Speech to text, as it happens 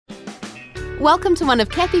Welcome to one of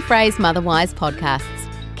Kathy Frey's Motherwise podcasts.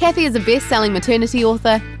 Kathy is a best-selling maternity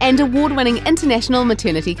author and award-winning international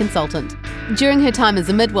maternity consultant. During her time as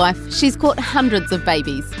a midwife, she's caught hundreds of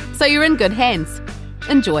babies, so you're in good hands.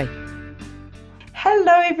 Enjoy.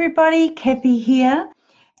 Hello everybody, Kathy here,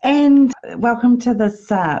 and welcome to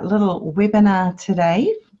this little webinar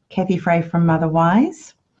today, Kathy Frey from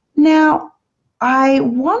Motherwise. Now, I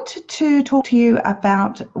wanted to talk to you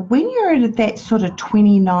about when you're at that sort of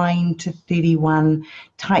 29 to 31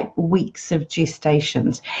 type weeks of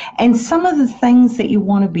gestations and some of the things that you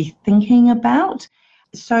want to be thinking about.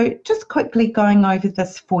 So just quickly going over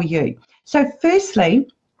this for you. So firstly,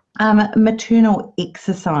 maternal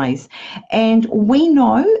exercise. And we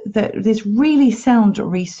know that there's really sound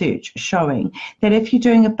research showing that if you're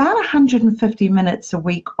doing about 150 minutes a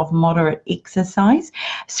week of moderate exercise,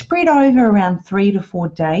 spread over around 3 to 4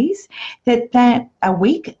 days, that a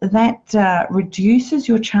week, that reduces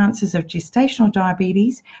your chances of gestational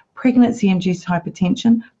diabetes, pregnancy-induced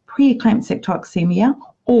hypertension, preeclamptic toxemia,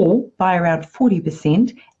 all by around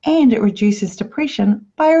 40%, and it reduces depression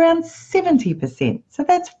by around 70%. So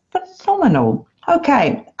that's phenomenal.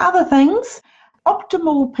 Okay, other things,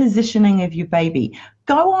 optimal positioning of your baby.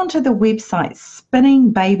 Go onto the website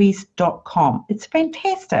spinningbabies.com. It's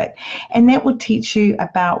fantastic. And that will teach you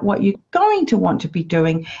about what you're going to want to be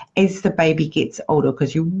doing as the baby gets older,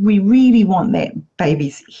 because we really want that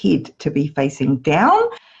baby's head to be facing down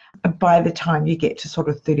by the time you get to sort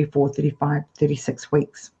of 34, 35, 36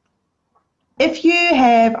 weeks. If you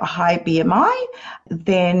have a high BMI,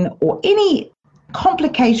 or any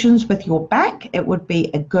complications with your back, it would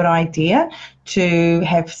be a good idea to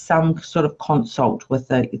have some sort of consult with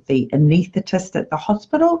the anaesthetist at the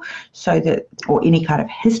hospital, or any kind of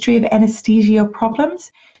history of anesthesia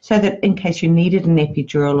problems, so that in case you needed an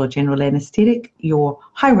epidural or general anesthetic, your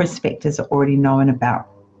high risk factors are already known about.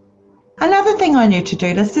 Another thing on your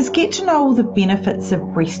to-do list is get to know all the benefits of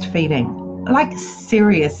breastfeeding. Like,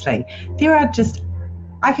 seriously,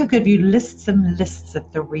 I could give you lists and lists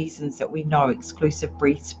of the reasons that we know exclusive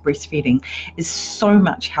breastfeeding is so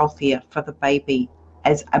much healthier for the baby,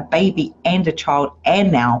 as a baby and a child,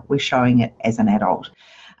 and now we're showing it as an adult.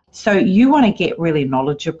 So you want to get really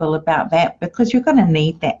knowledgeable about that, because you're going to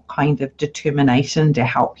need that kind of determination to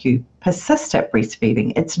help you persist at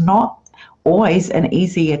breastfeeding. It's not always an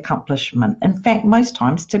easy accomplishment. In fact, most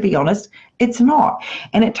times, to be honest, it's not.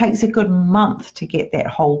 And it takes a good month to get that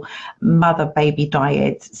whole mother-baby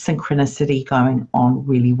dyad synchronicity going on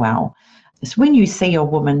really well. So when you see a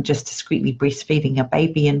woman just discreetly breastfeeding a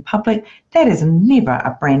baby in public, that is never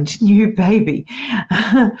a brand new baby.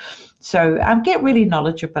 So get really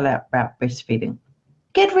knowledgeable about breastfeeding.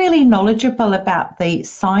 Get really knowledgeable about the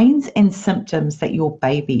signs and symptoms that your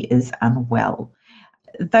baby is unwell.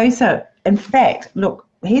 Those are, in fact, look,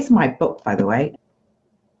 here's my book, by the way,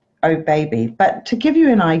 Oh Baby. But to give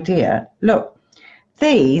you an idea, look,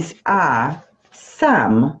 these are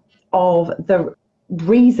some of the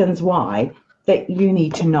reasons why that you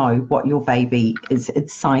need to know what your baby is,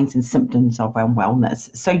 its signs and symptoms of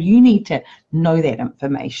unwellness. So you need to know that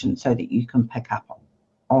information so that you can pick up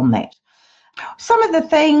on that. Some of the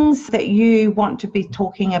things that you want to be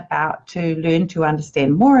talking about to learn to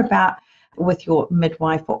understand more about with your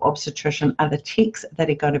midwife or obstetrician are the checks that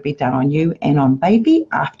are going to be done on you and on baby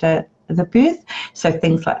after the birth. So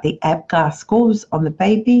things like the APGAR scores on the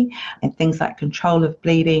baby, and things like control of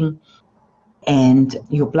bleeding and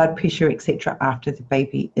your blood pressure, etc., after the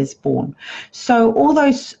baby is born. So all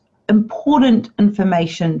those important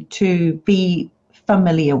information to be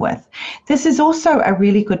familiar with. This is also a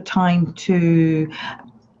really good time to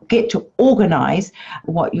get to organize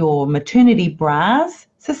what your maternity bras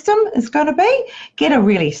system is going to be. Get a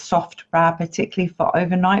really soft bra, particularly for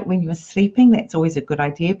overnight when you're sleeping. That's always a good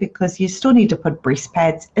idea, because you still need to put breast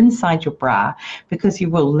pads inside your bra, because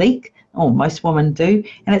you will leak, or most women do,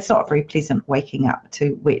 and it's not very pleasant waking up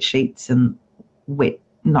to wet sheets and wet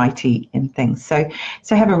nightie and things. So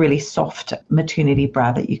have a really soft maternity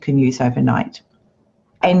bra that you can use overnight.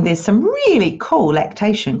 And there's some really cool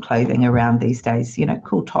lactation clothing around these days,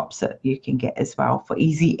 cool tops that you can get as well for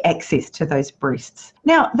easy access to those breasts.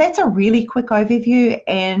 Now, that's a really quick overview,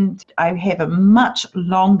 and I have a much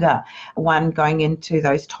longer one going into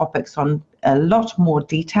those topics on a lot more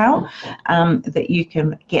detail that you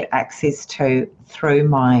can get access to through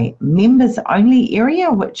my members only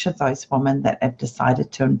area, which are those women that have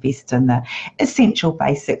decided to invest in the essential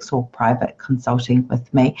basics or private consulting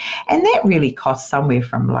with me. And that really costs somewhere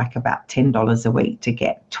from like about $10 a week to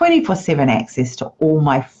get 24/7 access to all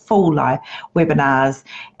my full live webinars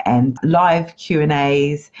and live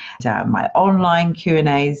Q&As, my online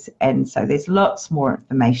Q&As. And so there's lots more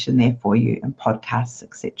information there for you and podcasts,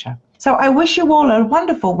 etc. So I wish you all a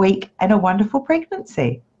wonderful week and a wonderful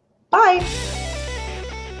pregnancy. Bye.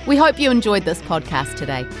 We hope you enjoyed this podcast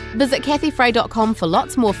today. Visit kathyfray.com for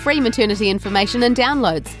lots more free maternity information and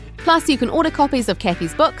downloads. Plus, you can order copies of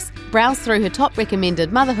Kathy's books, browse through her top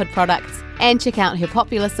recommended motherhood products, and check out her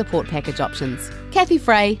popular support package options.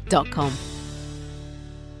 kathyfray.com.